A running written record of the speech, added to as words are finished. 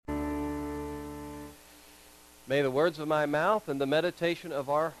May the words of my mouth and the meditation of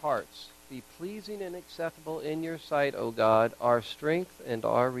our hearts be pleasing and acceptable in your sight, O God, our strength and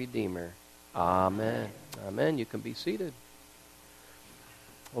our Redeemer. Amen. Amen. You can be seated.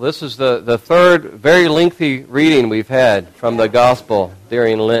 Well, this is the third very lengthy reading we've had from the Gospel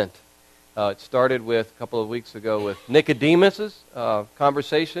during Lent. It started with, a couple of weeks ago, with Nicodemus'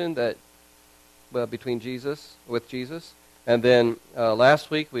 conversation with Jesus. And then last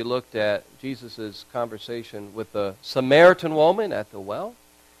week we looked at Jesus' conversation with the Samaritan woman at the well.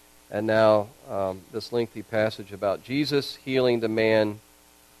 And now this lengthy passage about Jesus healing the man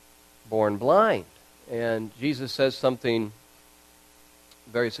born blind. And Jesus says something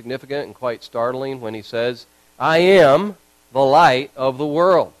very significant and quite startling when he says, I am the light of the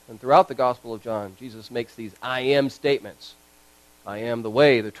world. And throughout the Gospel of John, Jesus makes these I am statements. I am the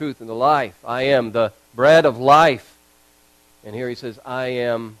way, the truth, and the life. I am the bread of life. And here he says, I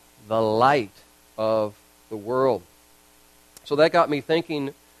am the light of the world. So that got me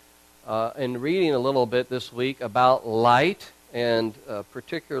thinking and reading a little bit this week about light, and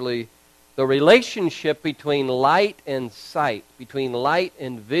particularly the relationship between light and sight, between light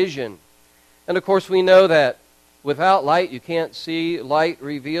and vision. And of course we know that without light you can't see. Light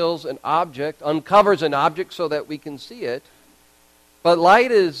reveals an object, uncovers an object so that we can see it. But light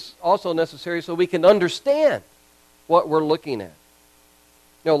is also necessary so we can understand what we're looking at.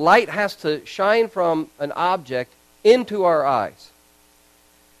 You know, light has to shine from an object into our eyes.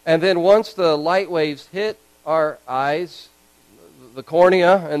 And then once the light waves hit our eyes, the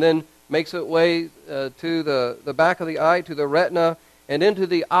cornea, and then makes its way to the back of the eye, to the retina, and into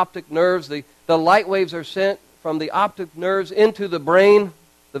the optic nerves, the light waves are sent from the optic nerves into the brain,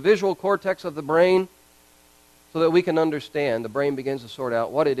 the visual cortex of the brain, so that we can understand. The brain begins to sort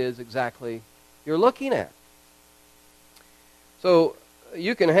out what it is exactly you're looking at. So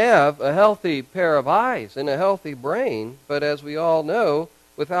you can have a healthy pair of eyes and a healthy brain, but as we all know,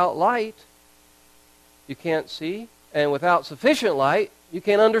 without light, you can't see, and without sufficient light, you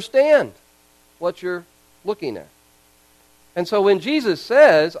can't understand what you're looking at. And so when Jesus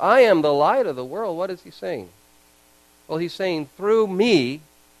says, I am the light of the world, what is he saying? Well, he's saying through me,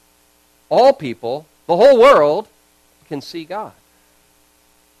 all people, the whole world, can see God.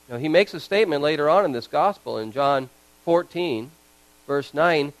 Now, he makes a statement later on in this gospel in John 14, verse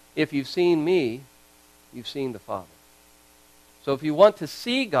 9, if you've seen me, you've seen the Father. So if you want to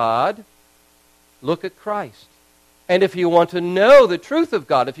see God, look at Christ. And if you want to know the truth of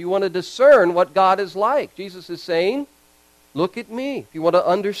God, if you want to discern what God is like, Jesus is saying, look at me. If you want to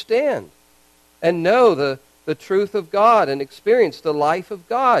understand and know the truth of God and experience the life of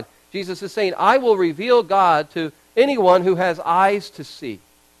God, Jesus is saying, I will reveal God to anyone who has eyes to see,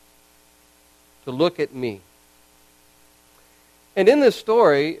 to look at me. And in this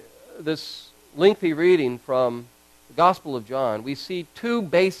story, this lengthy reading from the Gospel of John, we see two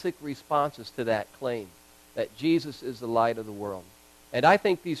basic responses to that claim, that Jesus is the light of the world. And I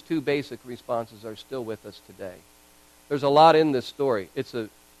think these two basic responses are still with us today. There's a lot in this story. It's a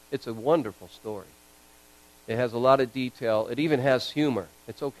wonderful story. It has a lot of detail. It even has humor.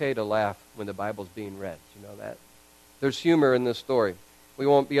 It's okay to laugh when the Bible's being read. You know that? There's humor in this story. We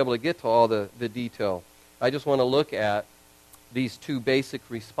won't be able to get to all the detail. I just want to look at these two basic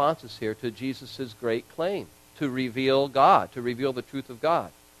responses here to Jesus' great claim, to reveal God, to reveal the truth of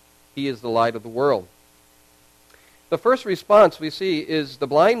God. He is the light of the world. The first response we see is the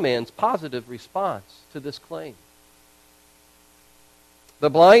blind man's positive response to this claim. The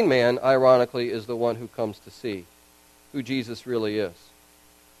blind man, ironically, is the one who comes to see who Jesus really is.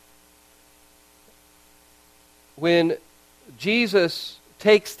 When Jesus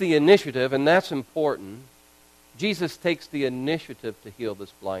takes the initiative, and that's important, Jesus takes the initiative to heal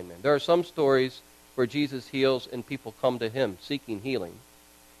this blind man. There are some stories where Jesus heals and people come to him seeking healing.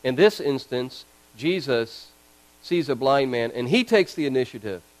 In this instance, Jesus sees a blind man and he takes the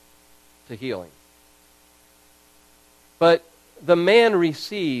initiative to healing. But the man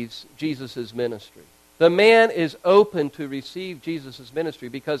receives Jesus' ministry. The man is open to receive Jesus' ministry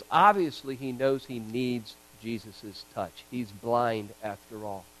because obviously he knows he needs Jesus' touch. He's blind after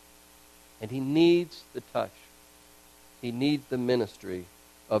all. And he needs the touch. He needs the ministry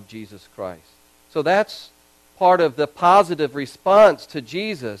of Jesus Christ. So that's part of the positive response to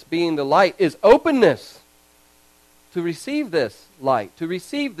Jesus being the light, is openness to receive this light, to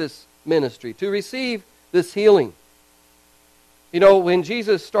receive this ministry, to receive this healing. You know, when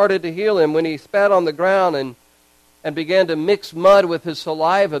Jesus started to heal him, when he spat on the ground and began to mix mud with his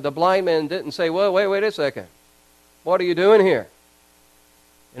saliva, the blind man didn't say, well, wait a second. What are you doing here?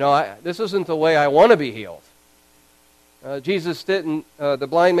 You know, this isn't the way I want to be healed. Jesus didn't, the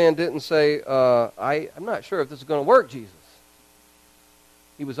blind man didn't say, I'm not sure if this is going to work, Jesus.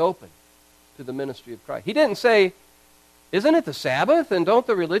 He was open to the ministry of Christ. He didn't say, isn't it the Sabbath? And don't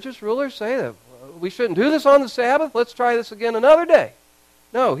the religious rulers say that we shouldn't do this on the Sabbath? Let's try this again another day.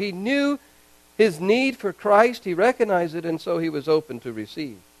 No, he knew his need for Christ. He recognized it, and so he was open to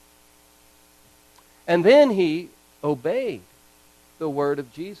receive. And then he obeyed the word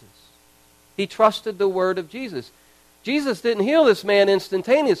of Jesus. He trusted the word of Jesus. Jesus didn't heal this man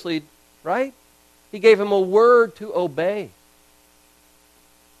instantaneously, right? He gave him a word to obey.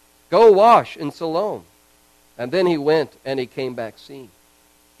 Go wash in Siloam. And then he went and he came back seeing.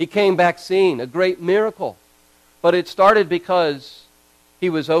 He came back seeing, a great miracle. But it started because he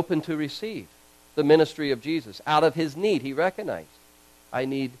was open to receive the ministry of Jesus. Out of his need, he recognized, I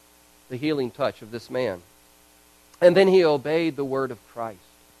need the healing touch of this man. And then he obeyed the word of Christ.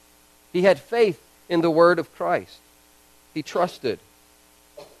 He had faith in the word of Christ. He trusted.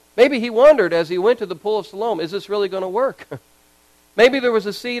 Maybe he wondered as he went to the pool of Siloam, is this really going to work? Maybe there was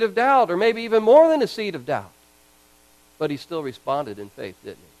a seed of doubt, or maybe even more than a seed of doubt. But he still responded in faith,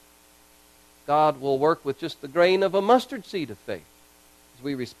 didn't he? God will work with just the grain of a mustard seed of faith as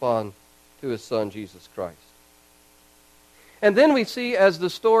we respond to his Son, Jesus Christ. And then we see as the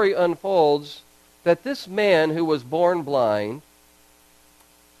story unfolds that this man who was born blind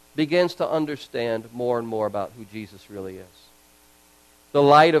begins to understand more and more about who Jesus really is. The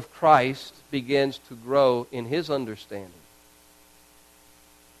light of Christ begins to grow in his understanding.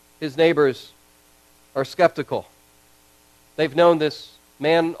 His neighbors are skeptical. They've known this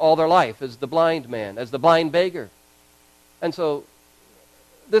man all their life as the blind man, as the blind beggar. And so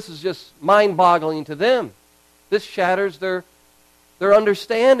this is just mind-boggling to them. This shatters their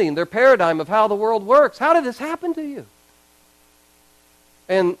understanding, their paradigm of how the world works. How did this happen to you?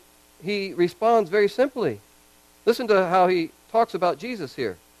 And he responds very simply. Listen to how he talks about Jesus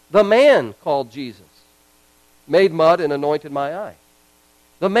here. The man called Jesus made mud and anointed my eye.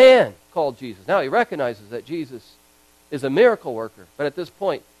 The man called Jesus. Now he recognizes that Jesus is a miracle worker, but at this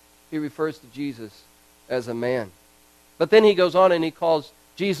point he refers to Jesus as a man. But then he goes on and he calls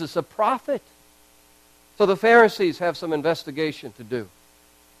Jesus a prophet. So the Pharisees have some investigation to do.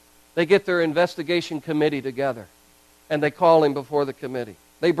 They get their investigation committee together and they call him before the committee.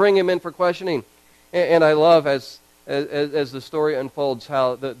 They bring him in for questioning. And I love as the story unfolds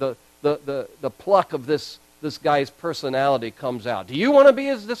how the pluck of this guy's personality comes out. Do you want to be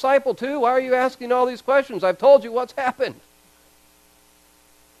his disciple too? Why are you asking all these questions? I've told you what's happened.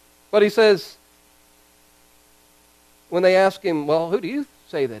 But he says, when they ask him, well, who do you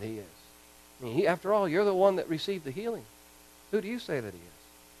say that he is? I mean, after all, you're the one that received the healing. Who do you say that he is?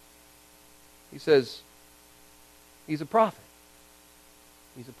 He says, he's a prophet.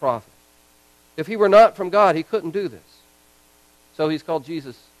 He's a prophet. If he were not from God, he couldn't do this. So he's called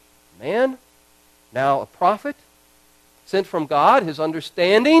Jesus man, now a prophet, sent from God. His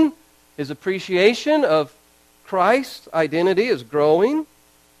understanding, his appreciation of Christ's identity is growing.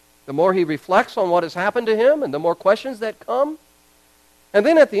 The more he reflects on what has happened to him and the more questions that come. And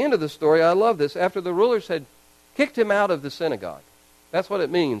then at the end of the story, I love this, after the rulers had kicked him out of the synagogue. That's what it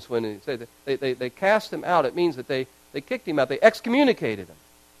means when they say that they cast him out. It means that they kicked him out. They excommunicated him.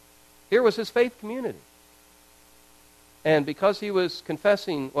 Here was his faith community. And because he was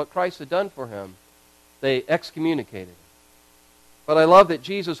confessing what Christ had done for him, they excommunicated him. But I love that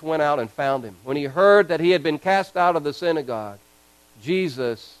Jesus went out and found him. When he heard that he had been cast out of the synagogue,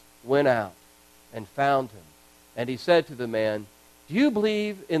 Jesus went out and found him. And he said to the man, do you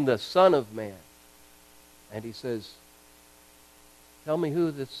believe in the Son of Man? And he says, tell me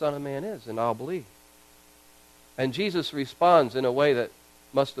who the Son of Man is, and I'll believe. And Jesus responds in a way that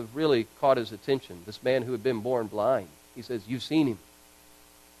must have really caught his attention. This man who had been born blind. He says, you've seen him.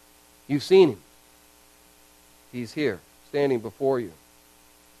 You've seen him. He's here, standing before you.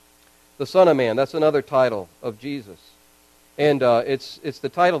 The Son of Man, that's another title of Jesus. And it's the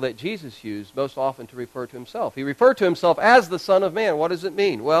title that Jesus used most often to refer to himself. He referred to himself as the Son of Man. What does it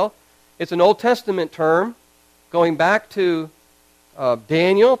mean? Well, it's an Old Testament term going back to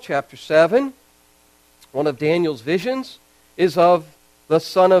Daniel chapter 7. One of Daniel's visions is of the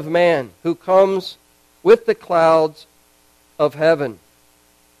Son of Man who comes with the clouds of heaven.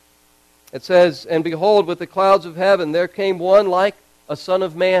 It says, and behold, with the clouds of heaven there came one like a Son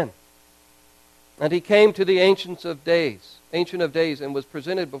of Man. And he came to the Ancient of Days, and was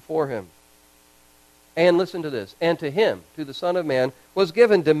presented before him. And listen to this, and to him, to the Son of Man, was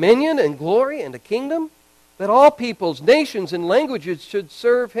given dominion and glory and a kingdom, that all peoples, nations, and languages should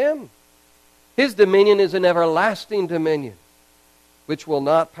serve him. His dominion is an everlasting dominion, which will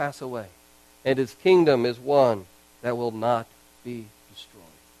not pass away, and his kingdom is one that will not be destroyed.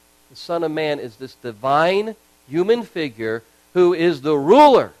 The Son of Man is this divine human figure who is the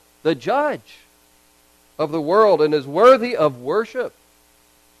ruler, the judge of the world, and is worthy of worship,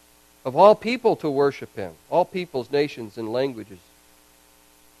 of all people to worship him. All peoples, nations, and languages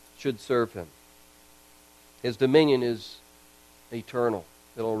should serve him. His dominion is eternal.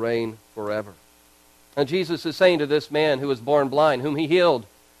 It'll reign forever. And Jesus is saying to this man who was born blind, whom he healed,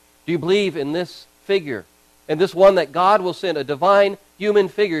 do you believe in this figure, and this one that God will send, a divine human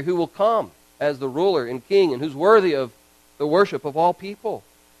figure who will come as the ruler and king and who's worthy of the worship of all people?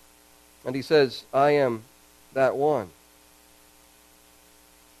 And he says, I am that one.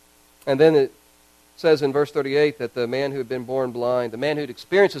 And then it says in verse 38 that the man who had been born blind, the man who had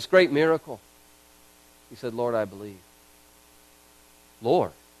experienced this great miracle, he said, Lord, I believe.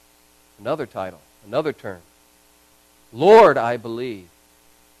 Lord, another title, another term. Lord, I believe.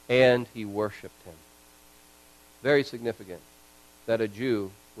 And he worshiped him. Very significant that a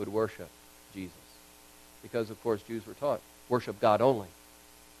Jew would worship Jesus. Because, of course, Jews were taught, worship God only.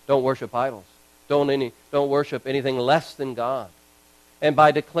 Don't worship idols. Don't worship anything less than God. And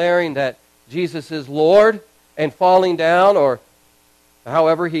by declaring that Jesus is Lord and falling down, or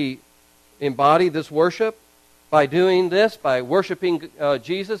however he embodied this worship, by doing this, by worshiping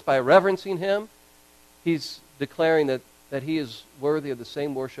Jesus, by reverencing him, he's declaring that he is worthy of the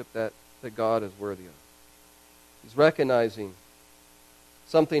same worship that God is worthy of. He's recognizing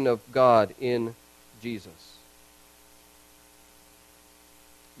something of God in Jesus.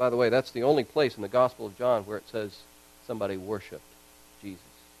 By the way, that's the only place in the Gospel of John where it says somebody worshiped Jesus.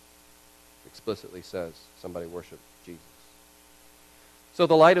 It explicitly says somebody worshiped Jesus. So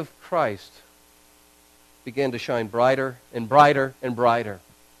the light of Christ began to shine brighter and brighter and brighter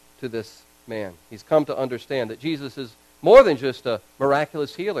to this man. He's come to understand that Jesus is more than just a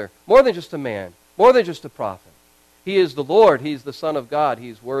miraculous healer, more than just a man, more than just a prophet. He is the Lord. He's the Son of God.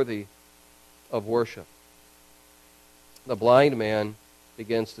 He's worthy of worship. The blind man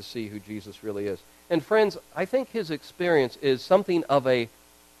begins to see who Jesus really is. And friends, I think his experience is something of a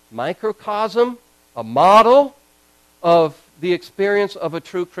microcosm, a model of the experience of a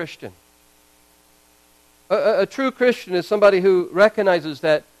true Christian. A true Christian is somebody who recognizes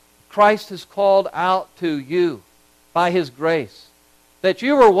that Christ has called out to you by his grace. That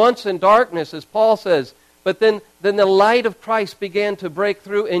you were once in darkness, as Paul says, but then the light of Christ began to break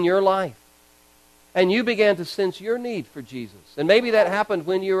through in your life. And you began to sense your need for Jesus. And maybe that happened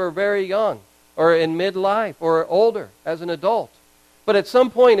when you were very young, or in midlife, or older, as an adult. But at some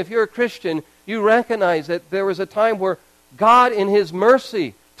point, if you're a Christian, you recognize that there was a time where God, in his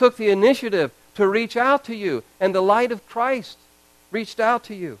mercy, took the initiative to reach out to you. And the light of Christ reached out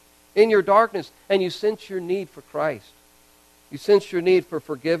to you in your darkness, and you sense your need for Christ. You sense your need for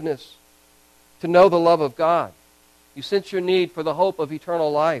forgiveness, to know the love of God. You sense your need for the hope of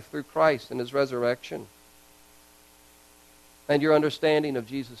eternal life through Christ and his resurrection. And your understanding of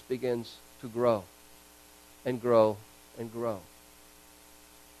Jesus begins to grow and grow and grow.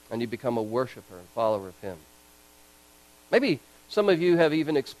 And you become a worshiper and follower of him. Maybe some of you have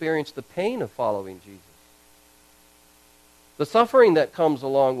even experienced the pain of following Jesus. The suffering that comes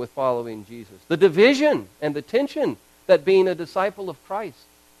along with following Jesus. The division and the tension that being a disciple of Christ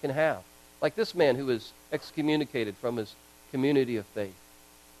can have. Like this man who was excommunicated from his community of faith.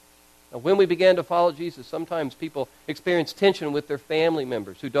 Now, when we began to follow Jesus, sometimes people experience tension with their family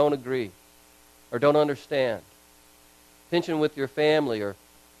members who don't agree or don't understand. Tension with your family or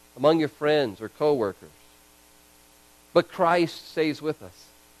among your friends or co-workers. But Christ stays with us.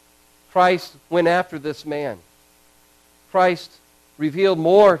 Christ went after this man. Christ revealed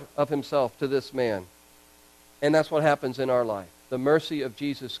more of himself to this man. And that's what happens in our life. The mercy of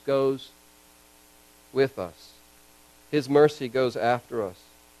Jesus goes with us. His mercy goes after us,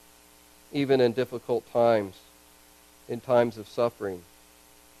 even in difficult times, in times of suffering,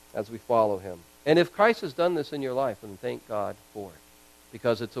 as we follow him. And if Christ has done this in your life, then thank God for it,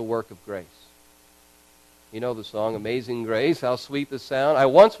 because it's a work of grace. You know the song, Amazing Grace, how sweet the sound. I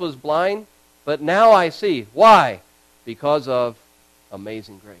once was blind, but now I see. Why? Because of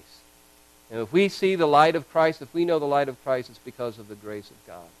amazing grace. And if we see the light of Christ, if we know the light of Christ, it's because of the grace of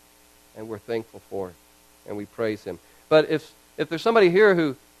God. And we're thankful for it. And we praise him. But if there's somebody here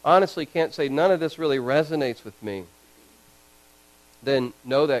who honestly can't say, none of this really resonates with me, then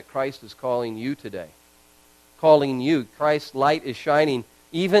know that Christ is calling you today. Calling you. Christ's light is shining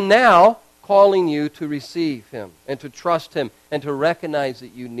even now, calling you to receive him and to trust him and to recognize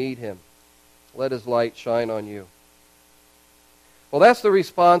that you need him. Let his light shine on you. Well, that's the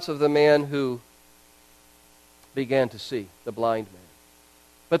response of the man who began to see, the blind man.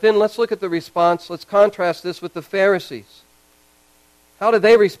 But then let's look at the response. Let's contrast this with the Pharisees. How did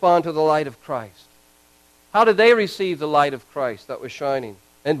they respond to the light of Christ? How did they receive the light of Christ that was shining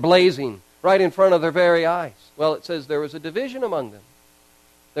and blazing right in front of their very eyes? Well, it says there was a division among them.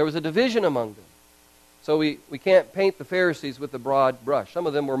 There was a division among them. So we can't paint the Pharisees with a broad brush. Some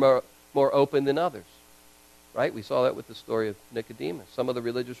of them were more open than others. Right? We saw that with the story of Nicodemus. Some of the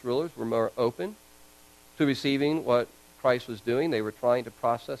religious rulers were more open to receiving what Christ was doing. They were trying to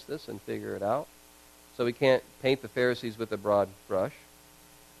process this and figure it out. So we can't paint the Pharisees with a broad brush.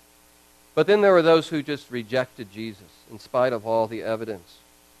 But then there were those who just rejected Jesus in spite of all the evidence.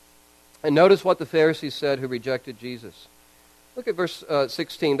 And notice what the Pharisees said who rejected Jesus. Look at verse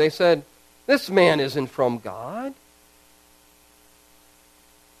 16. They said, "This man isn't from God.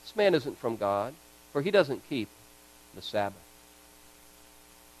 This man isn't from God, for he doesn't keep the Sabbath."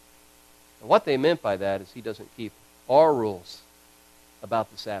 And what they meant by that is he doesn't keep our rules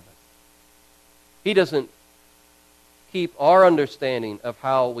about the Sabbath. He doesn't keep our understanding of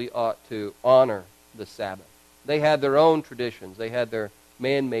how we ought to honor the Sabbath. They had their own traditions. They had their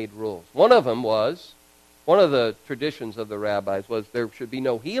man-made rules. One of the traditions of the rabbis was there should be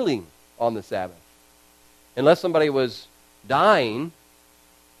no healing on the Sabbath. Unless somebody was dying,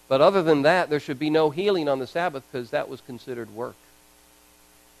 but other than that, there should be no healing on the Sabbath because that was considered work.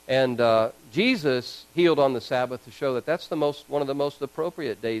 And Jesus healed on the Sabbath to show that that's one of the most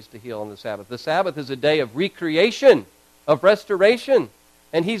appropriate days to heal on the Sabbath. The Sabbath is a day of recreation, of restoration.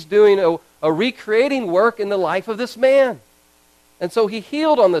 And he's doing a recreating work in the life of this man. And so he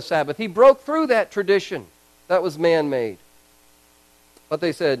healed on the Sabbath. He broke through that tradition that was man-made. But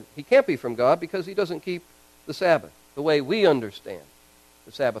they said, he can't be from God because he doesn't keep the Sabbath the way we understand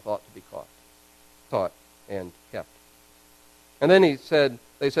the Sabbath ought to be taught and kept. And then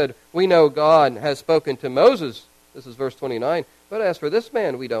they said, "We know God has spoken to Moses," this is verse 29, "but as for this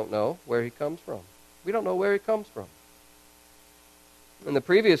man, we don't know where he comes from." We don't know where he comes from. In the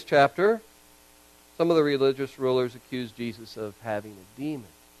previous chapter, some of the religious rulers accused Jesus of having a demon.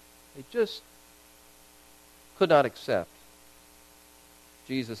 They just could not accept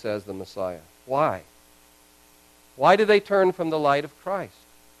Jesus as the Messiah. Why? Why did they turn from the light of Christ?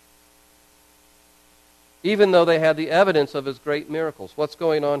 Even though they had the evidence of his great miracles. What's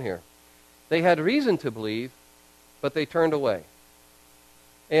going on here? They had reason to believe, but they turned away.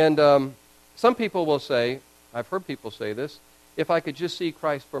 And some people will say, I've heard people say this, if I could just see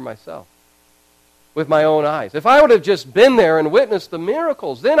Christ for myself, with my own eyes. If I would have just been there and witnessed the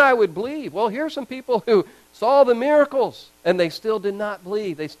miracles, then I would believe. Well, here's some people who saw the miracles, and they still did not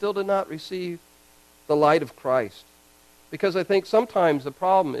believe. They still did not receive the light of Christ. Because I think sometimes the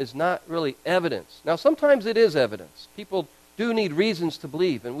problem is not really evidence. Now, sometimes it is evidence. People do need reasons to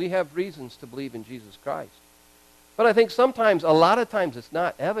believe, and we have reasons to believe in Jesus Christ. But I think sometimes, a lot of times, it's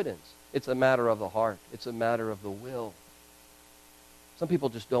not evidence. It's a matter of the heart. It's a matter of the will. Some people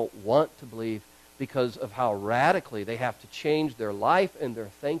just don't want to believe because of how radically they have to change their life and their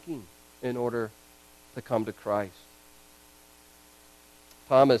thinking in order to come to Christ.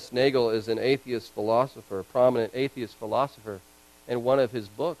 Thomas Nagel is an atheist philosopher, a prominent atheist philosopher. In one of his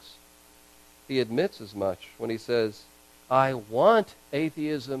books, he admits as much when he says, "I want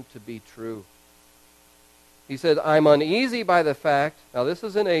atheism to be true." He said, "I'm uneasy by the fact," now this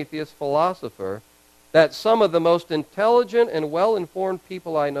is an atheist philosopher, "that some of the most intelligent and well-informed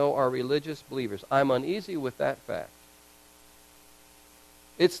people I know are religious believers. I'm uneasy with that fact."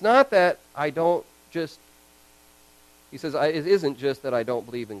 It's not that I don't just, he says, it isn't just that I don't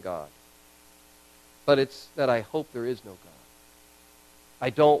believe in God, but it's that I hope there is no God. I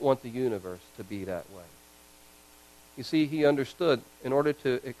don't want the universe to be that way. You see, he understood in order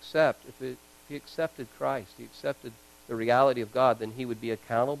to accept, if he accepted Christ, he accepted the reality of God, then he would be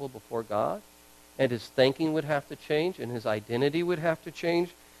accountable before God, and his thinking would have to change, and his identity would have to change,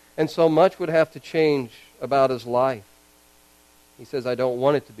 and so much would have to change about his life. He says, I don't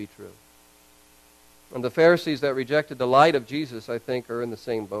want it to be true. And the Pharisees that rejected the light of Jesus, I think, are in the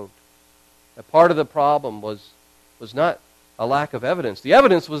same boat. A part of the problem was not a lack of evidence. The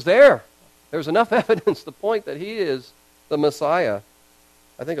evidence was there. There was enough evidence to point that he is the Messiah.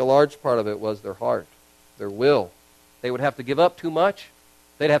 I think a large part of it was their heart, their will. They would have to give up too much.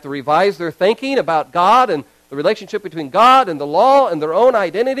 They'd have to revise their thinking about God and the relationship between God and the law and their own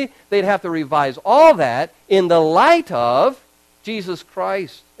identity. They'd have to revise all that in the light of Jesus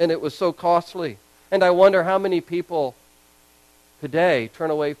Christ. And it was so costly. And I wonder how many people today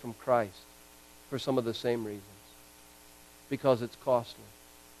turn away from Christ for some of the same reasons. Because it's costly.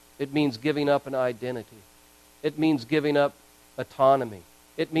 It means giving up an identity. It means giving up autonomy.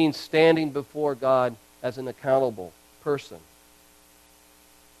 It means standing before God as an accountable person.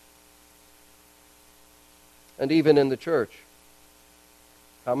 and even in the church.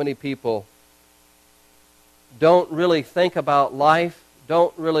 How many people don't really think about life,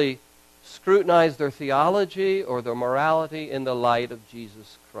 don't really scrutinize their theology or their morality in the light of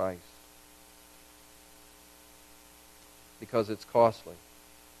Jesus Christ? Because it's costly.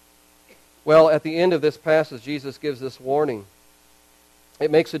 Well, at the end of this passage, Jesus gives this warning.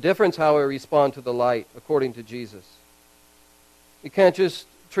 It makes a difference how we respond to the light, according to Jesus. You can't just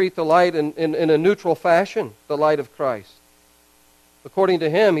treat the light in a neutral fashion, the light of Christ. According to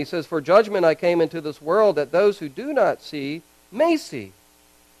him, he says, "For judgment I came into this world, that those who do not see may see,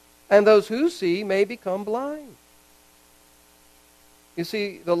 and those who see may become blind." You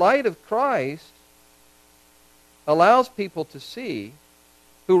see, the light of Christ allows people to see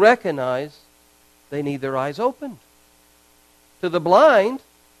who recognize they need their eyes opened. To the blind,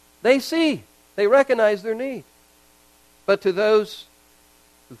 they see. They recognize their need. But to those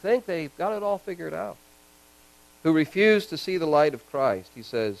who think they've got it all figured out, who refuse to see the light of Christ, he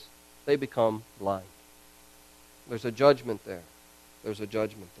says, they become blind. There's a judgment there. There's a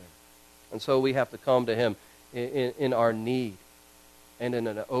judgment there. And so we have to come to him in our need and in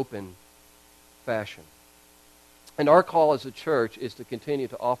an open fashion. And our call as a church is to continue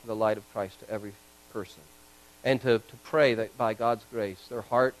to offer the light of Christ to every person. And to pray that by God's grace, their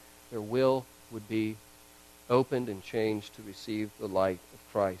heart, their will would be opened and changed to receive the light of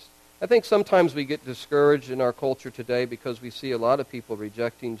Christ. I think sometimes we get discouraged in our culture today because we see a lot of people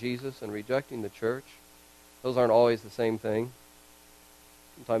rejecting Jesus and rejecting the church. Those aren't always the same thing.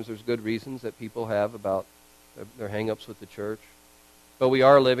 Sometimes there's good reasons that people have about their hang-ups with the church. But we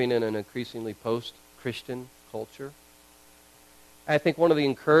are living in an increasingly post-Christian culture. I think one of the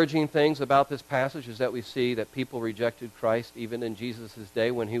encouraging things about this passage is that we see that people rejected Christ even in Jesus'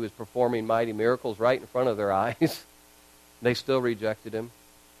 day when he was performing mighty miracles right in front of their eyes. They still rejected him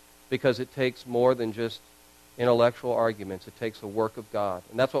because it takes more than just intellectual arguments. It takes a work of God.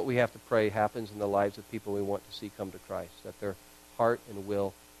 And that's what we have to pray happens in the lives of people we want to see come to Christ, that their heart and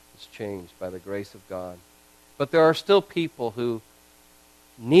will is changed by the grace of God. But there are still people who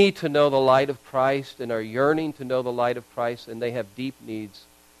need to know the light of Christ and are yearning to know the light of Christ, and they have deep needs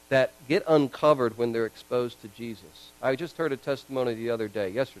that get uncovered when they're exposed to Jesus. I just heard a testimony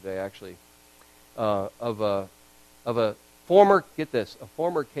yesterday actually, of a former, get this, a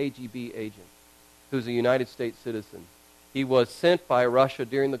former KGB agent who's a United States citizen. He was sent by Russia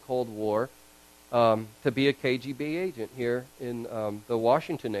during the Cold War to be a KGB agent here in the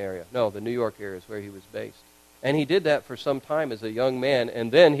Washington area. No, the New York area is where he was based. And he did that for some time as a young man,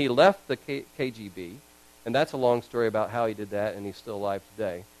 and then he left the KGB, and that's a long story about how he did that, and he's still alive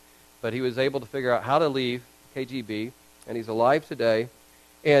today. But he was able to figure out how to leave KGB, and he's alive today.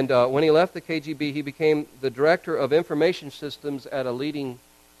 And when he left the KGB, he became the director of information systems at a leading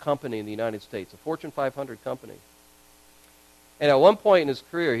company in the United States, a Fortune 500 company. And at one point in his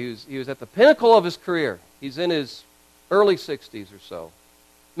career, he was at the pinnacle of his career. He's in his early 60s or so,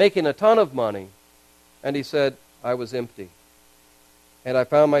 making a ton of money. And he said, I was empty. And I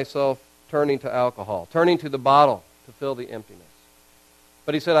found myself turning to alcohol, turning to the bottle to fill the emptiness.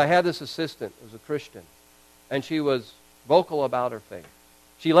 But he said, I had this assistant who was a Christian, and she was vocal about her faith.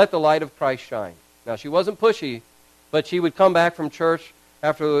 She let the light of Christ shine. Now, she wasn't pushy, but she would come back from church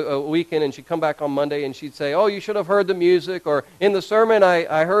after a weekend, and she'd come back on Monday, and she'd say, oh, you should have heard the music, or in the sermon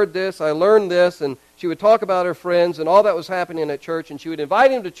I heard this, I learned this, and she would talk about her friends and all that was happening at church, and she would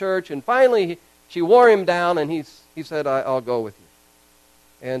invite him to church, and finally she wore him down, and he said, I'll go with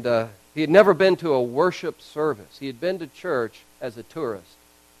you. And he had never been to a worship service. He had been to church as a tourist,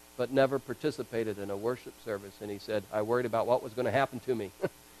 but never participated in a worship service. And he said, I worried about what was going to happen to me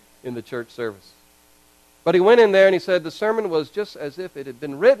in the church service. But he went in there and he said, the sermon was just as if it had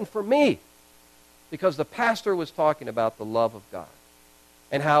been written for me, because the pastor was talking about the love of God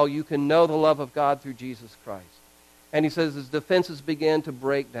and how you can know the love of God through Jesus Christ. And he says his defenses began to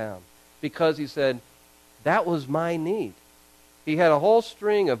break down, because he said, that was my need. He had a whole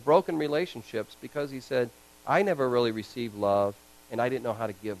string of broken relationships because he said, I never really received love, and I didn't know how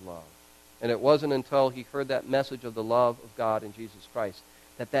to give love. And it wasn't until he heard that message of the love of God in Jesus Christ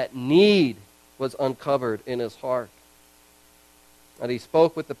that need was uncovered in his heart. And he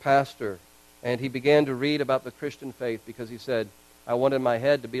spoke with the pastor, and he began to read about the Christian faith, because he said, I wanted my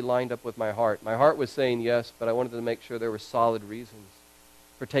head to be lined up with my heart. My heart was saying yes, but I wanted to make sure there were solid reasons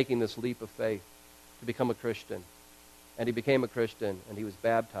for taking this leap of faith to become a Christian. And he became a Christian, and he was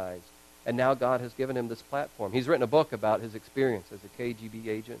baptized. And now God has given him this platform. He's written a book about his experience as a KGB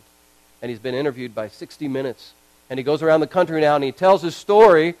agent. And he's been interviewed by 60 Minutes. And he goes around the country now, and he tells his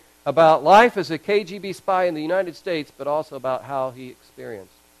story about life as a KGB spy in the United States, but also about how he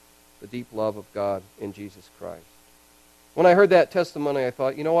experienced the deep love of God in Jesus Christ. When I heard that testimony, I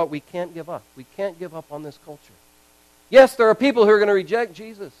thought, you know what? We can't give up. We can't give up on this culture. Yes, there are people who are going to reject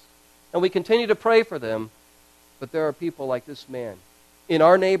Jesus, and we continue to pray for them, but there are people like this man in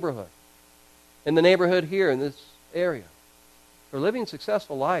our neighborhood, in the neighborhood here, in this area, who are living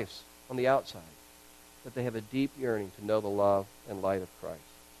successful lives on the outside, but they have a deep yearning to know the love and light of Christ.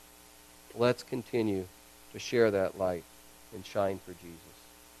 Let's continue to share that light and shine for Jesus.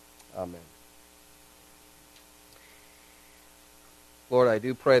 Amen. Lord, I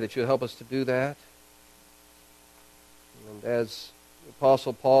do pray that you'll help us to do that. And as the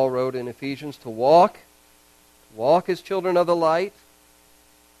Apostle Paul wrote in Ephesians, to walk as children of the light,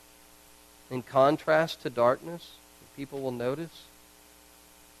 in contrast to darkness, that people will notice.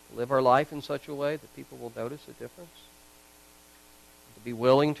 To live our life in such a way that people will notice a difference. To be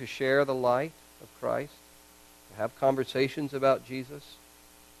willing to share the light of Christ, to have conversations about Jesus,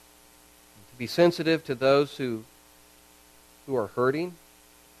 and to be sensitive to those who are hurting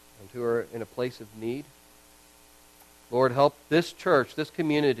and who are in a place of need. Lord, help this church, this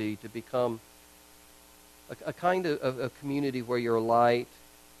community, to become a kind of a community where your light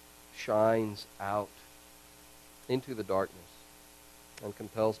shines out into the darkness and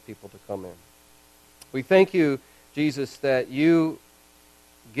compels people to come in. We thank you, Jesus, that you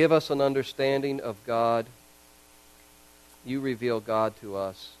give us an understanding of God. You reveal God to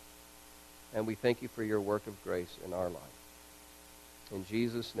us, and we thank you for your work of grace in our life. In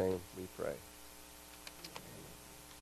Jesus' name we pray.